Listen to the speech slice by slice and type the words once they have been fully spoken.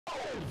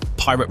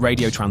Pirate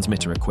radio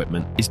transmitter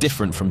equipment is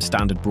different from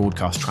standard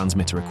broadcast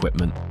transmitter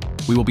equipment.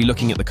 We will be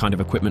looking at the kind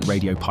of equipment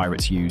radio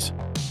pirates use.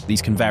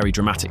 These can vary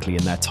dramatically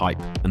in their type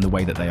and the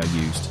way that they are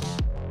used.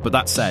 But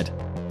that said,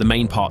 the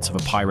main parts of a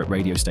pirate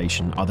radio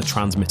station are the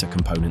transmitter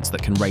components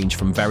that can range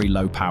from very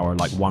low power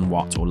like 1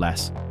 watt or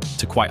less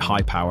to quite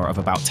high power of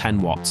about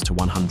 10 watts to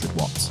 100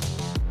 watts.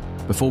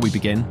 Before we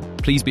begin,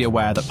 please be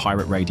aware that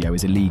pirate radio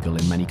is illegal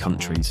in many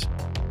countries.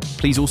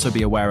 Please also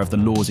be aware of the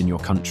laws in your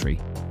country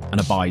and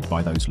abide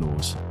by those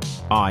laws.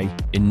 I,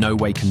 in no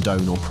way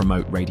condone or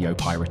promote radio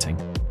pirating.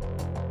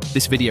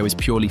 This video is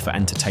purely for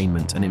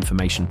entertainment and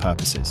information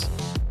purposes.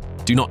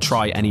 Do not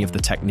try any of the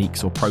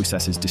techniques or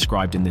processes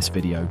described in this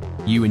video.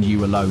 You and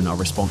you alone are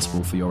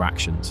responsible for your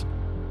actions.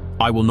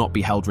 I will not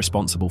be held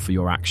responsible for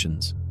your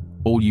actions.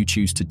 All you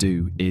choose to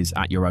do is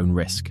at your own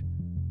risk.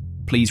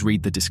 Please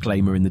read the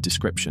disclaimer in the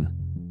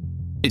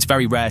description. It's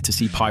very rare to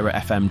see pirate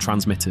FM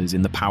transmitters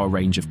in the power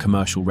range of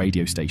commercial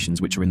radio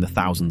stations which are in the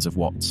thousands of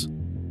watts.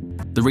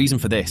 The reason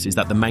for this is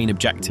that the main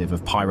objective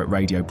of pirate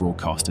radio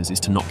broadcasters is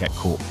to not get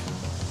caught.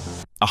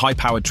 A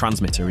high-powered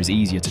transmitter is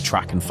easier to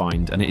track and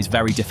find, and it is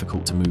very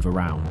difficult to move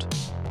around.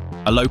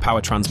 A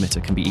low-power transmitter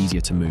can be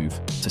easier to move,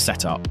 to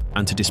set up,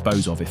 and to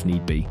dispose of if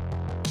need be.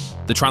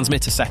 The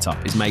transmitter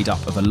setup is made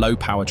up of a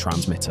low-power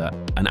transmitter,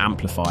 an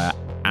amplifier,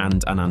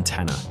 and an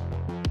antenna.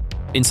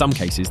 In some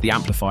cases, the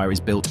amplifier is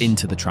built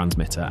into the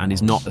transmitter and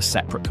is not a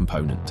separate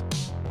component.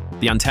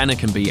 The antenna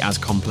can be as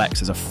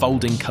complex as a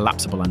folding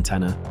collapsible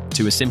antenna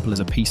to as simple as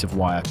a piece of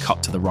wire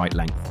cut to the right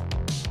length.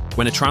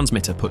 When a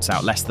transmitter puts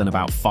out less than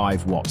about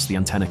 5 watts, the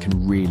antenna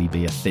can really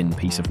be a thin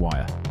piece of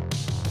wire.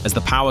 As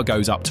the power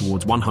goes up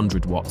towards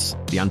 100 watts,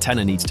 the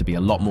antenna needs to be a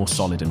lot more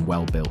solid and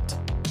well built.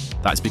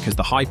 That's because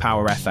the high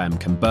power FM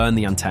can burn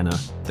the antenna,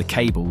 the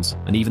cables,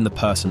 and even the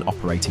person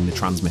operating the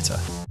transmitter.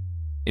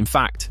 In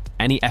fact,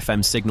 any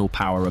FM signal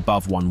power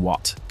above 1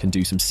 watt can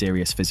do some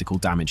serious physical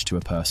damage to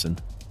a person.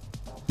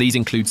 These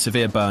include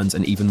severe burns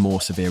and even more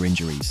severe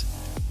injuries.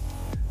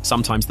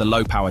 Sometimes the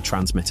low-power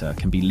transmitter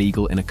can be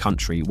legal in a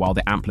country while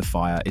the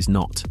amplifier is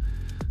not.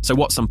 So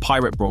what some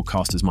pirate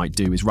broadcasters might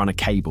do is run a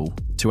cable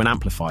to an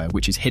amplifier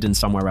which is hidden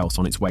somewhere else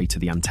on its way to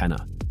the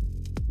antenna.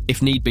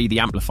 If need be, the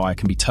amplifier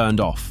can be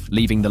turned off,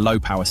 leaving the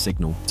low-power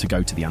signal to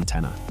go to the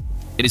antenna.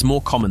 It is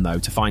more common, though,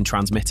 to find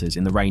transmitters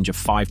in the range of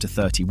 5 to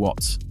 30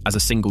 watts as a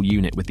single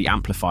unit with the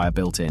amplifier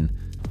built in,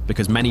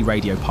 because many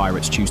radio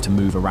pirates choose to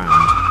move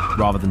around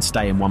rather than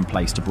stay in one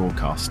place to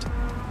broadcast.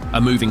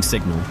 A moving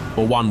signal,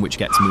 or one which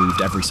gets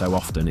moved every so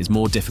often, is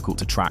more difficult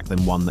to track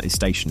than one that is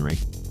stationary.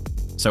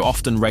 So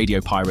often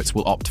radio pirates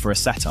will opt for a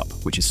setup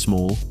which is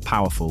small,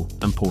 powerful,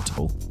 and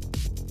portable.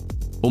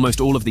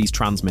 Almost all of these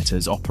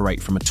transmitters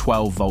operate from a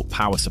 12-volt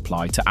power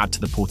supply to add to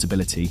the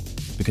portability,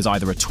 because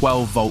either a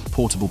 12-volt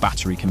portable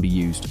battery can be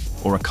used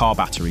or a car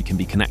battery can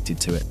be connected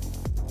to it.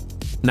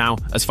 Now,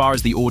 as far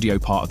as the audio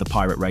part of the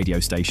pirate radio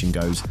station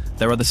goes,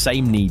 there are the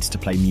same needs to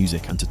play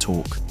music and to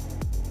talk.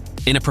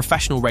 In a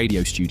professional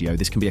radio studio,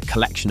 this can be a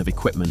collection of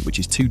equipment which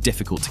is too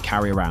difficult to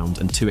carry around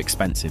and too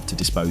expensive to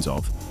dispose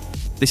of.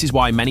 This is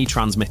why many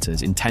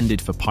transmitters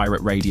intended for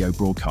pirate radio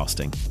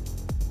broadcasting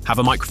have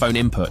a microphone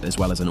input as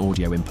well as an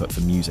audio input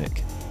for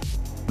music.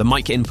 The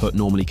mic input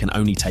normally can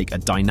only take a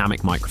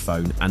dynamic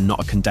microphone and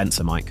not a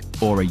condenser mic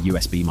or a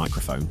USB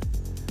microphone.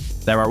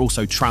 There are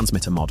also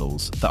transmitter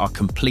models that are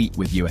complete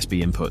with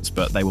USB inputs,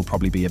 but they will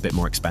probably be a bit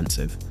more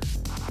expensive,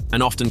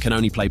 and often can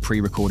only play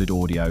pre-recorded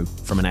audio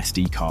from an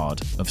SD card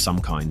of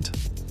some kind.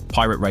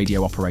 Pirate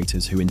radio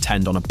operators who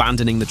intend on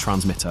abandoning the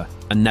transmitter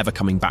and never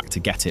coming back to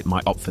get it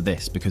might opt for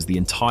this because the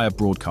entire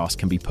broadcast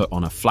can be put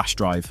on a flash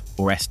drive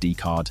or SD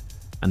card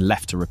and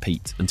left to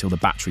repeat until the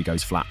battery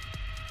goes flat.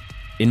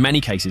 In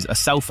many cases, a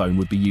cell phone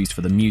would be used for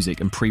the music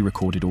and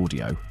pre-recorded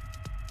audio.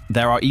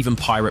 There are even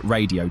pirate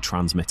radio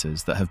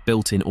transmitters that have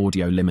built-in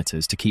audio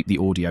limiters to keep the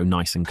audio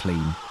nice and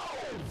clean.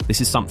 This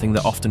is something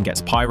that often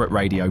gets pirate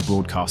radio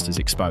broadcasters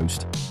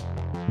exposed.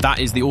 That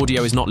is, the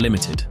audio is not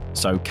limited,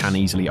 so can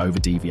easily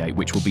over-deviate,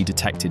 which will be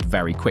detected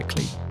very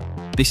quickly.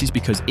 This is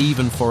because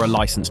even for a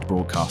licensed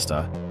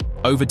broadcaster,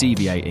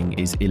 over-deviating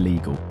is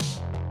illegal.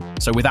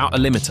 So without a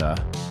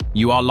limiter,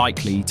 you are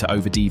likely to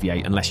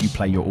over-deviate unless you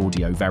play your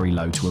audio very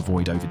low to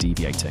avoid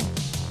over-deviating.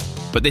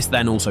 But this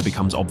then also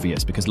becomes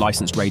obvious because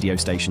licensed radio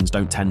stations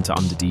don't tend to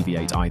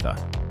under-deviate either.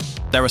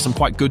 There are some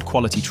quite good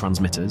quality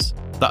transmitters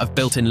that have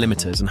built-in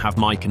limiters and have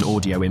mic and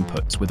audio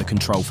inputs with a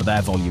control for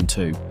their volume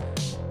too,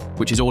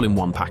 which is all in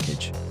one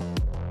package.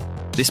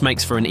 This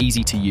makes for an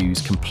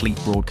easy-to-use, complete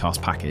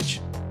broadcast package.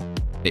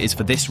 It is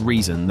for this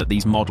reason that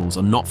these models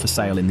are not for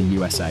sale in the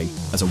USA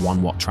as a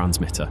 1-watt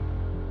transmitter,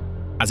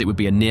 as it would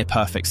be a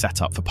near-perfect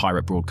setup for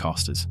pirate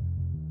broadcasters.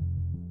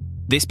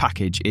 This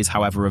package is,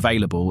 however,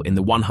 available in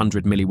the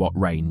 100 milliwatt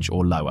range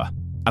or lower.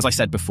 As I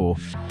said before,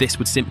 this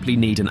would simply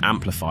need an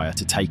amplifier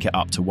to take it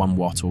up to 1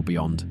 watt or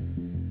beyond.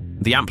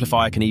 The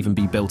amplifier can even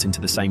be built into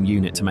the same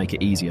unit to make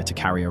it easier to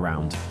carry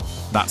around.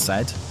 That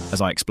said,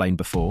 as I explained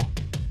before,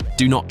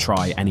 do not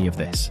try any of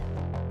this.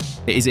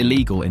 It is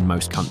illegal in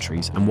most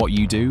countries, and what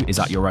you do is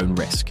at your own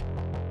risk.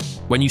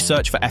 When you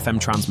search for FM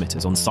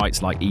transmitters on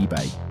sites like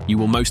eBay, you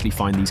will mostly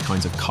find these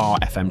kinds of car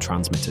FM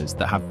transmitters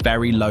that have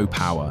very low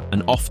power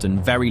and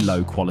often very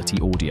low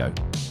quality audio.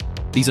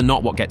 These are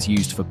not what gets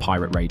used for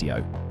pirate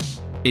radio.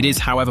 It is,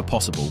 however,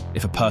 possible,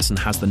 if a person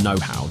has the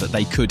know-how, that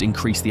they could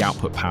increase the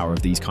output power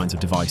of these kinds of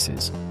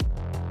devices.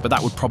 But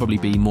that would probably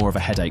be more of a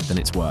headache than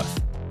it's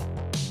worth.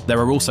 There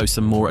are also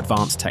some more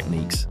advanced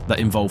techniques that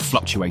involve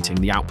fluctuating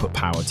the output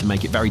power to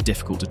make it very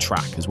difficult to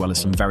track, as well as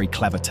some very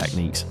clever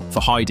techniques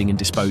for hiding and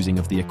disposing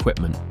of the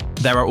equipment.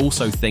 There are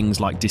also things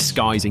like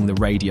disguising the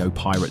radio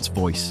pirate's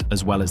voice,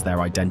 as well as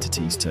their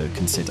identities to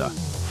consider.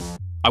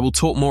 I will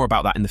talk more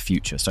about that in the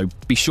future, so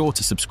be sure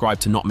to subscribe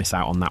to not miss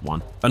out on that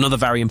one. Another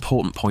very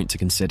important point to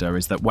consider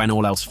is that when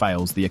all else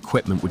fails, the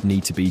equipment would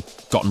need to be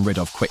gotten rid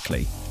of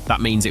quickly.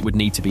 That means it would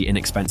need to be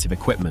inexpensive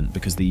equipment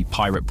because the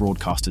pirate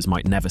broadcasters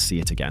might never see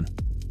it again.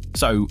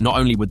 So not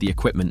only would the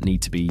equipment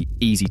need to be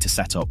easy to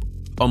set up,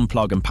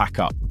 unplug and pack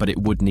up, but it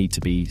would need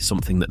to be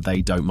something that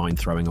they don't mind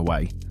throwing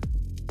away.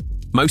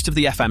 Most of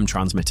the FM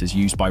transmitters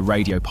used by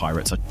radio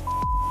pirates are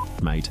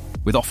made,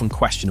 with often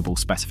questionable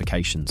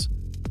specifications.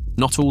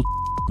 Not all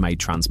made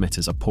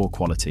transmitters are poor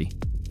quality,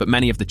 but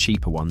many of the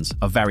cheaper ones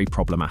are very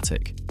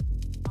problematic.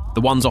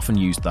 The ones often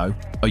used, though,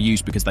 are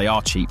used because they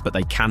are cheap, but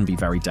they can be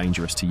very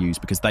dangerous to use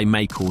because they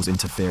may cause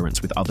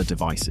interference with other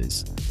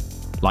devices,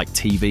 like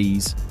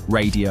TVs,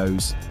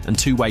 radios, and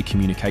two-way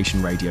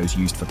communication radios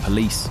used for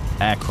police,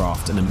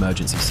 aircraft, and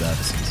emergency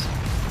services.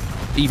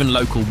 Even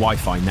local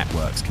Wi-Fi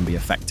networks can be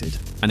affected,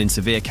 and in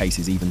severe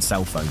cases, even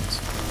cell phones.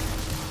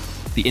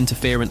 The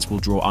interference will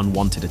draw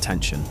unwanted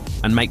attention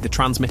and make the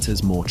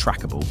transmitters more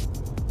trackable.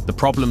 The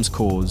problems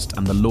caused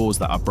and the laws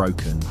that are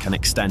broken can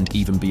extend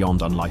even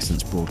beyond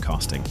unlicensed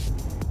broadcasting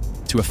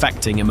to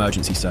affecting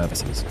emergency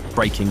services,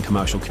 breaking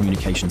commercial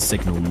communication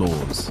signal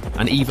laws,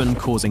 and even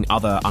causing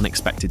other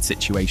unexpected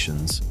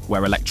situations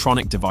where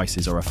electronic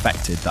devices are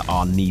affected that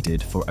are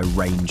needed for a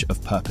range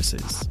of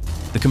purposes.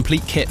 The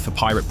complete kit for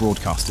pirate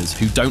broadcasters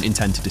who don't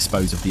intend to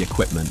dispose of the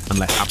equipment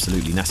unless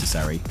absolutely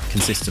necessary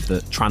consists of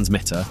the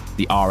transmitter,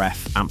 the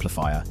RF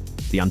amplifier,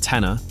 the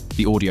antenna,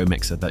 the audio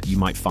mixer that you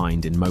might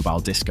find in mobile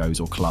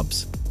discos or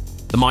clubs,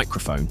 the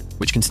microphone,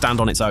 which can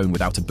stand on its own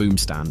without a boom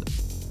stand,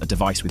 a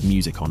device with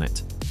music on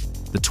it,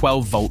 the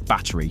 12-volt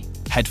battery,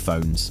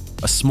 headphones,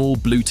 a small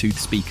Bluetooth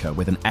speaker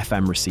with an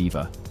FM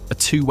receiver, a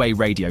two-way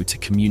radio to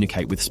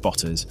communicate with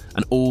spotters,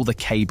 and all the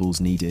cables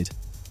needed.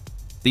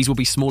 These will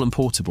be small and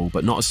portable,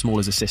 but not as small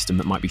as a system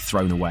that might be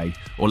thrown away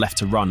or left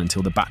to run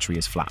until the battery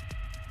is flat.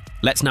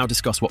 Let's now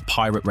discuss what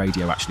pirate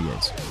radio actually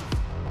is.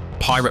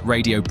 Pirate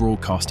radio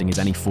broadcasting is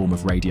any form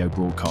of radio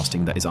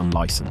broadcasting that is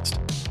unlicensed.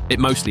 It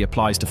mostly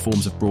applies to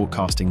forms of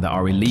broadcasting that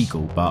are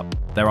illegal, but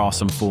there are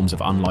some forms of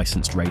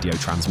unlicensed radio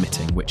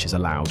transmitting which is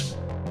allowed.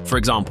 For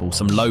example,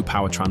 some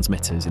low-power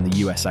transmitters in the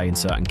USA in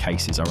certain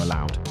cases are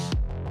allowed.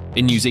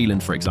 In New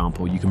Zealand, for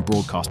example, you can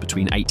broadcast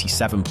between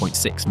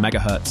 87.6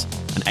 MHz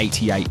and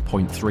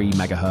 88.3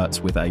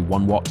 MHz with a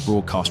 1-watt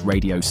broadcast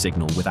radio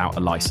signal without a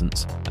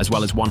license, as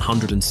well as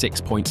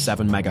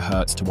 106.7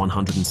 MHz to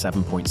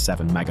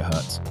 107.7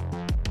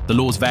 MHz. The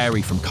laws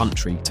vary from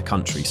country to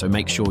country, so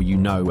make sure you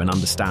know and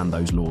understand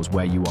those laws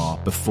where you are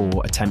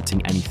before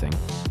attempting anything.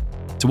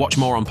 To watch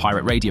more on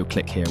Pirate Radio,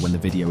 click here when the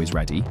video is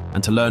ready,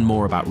 and to learn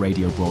more about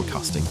radio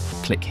broadcasting,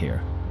 click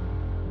here.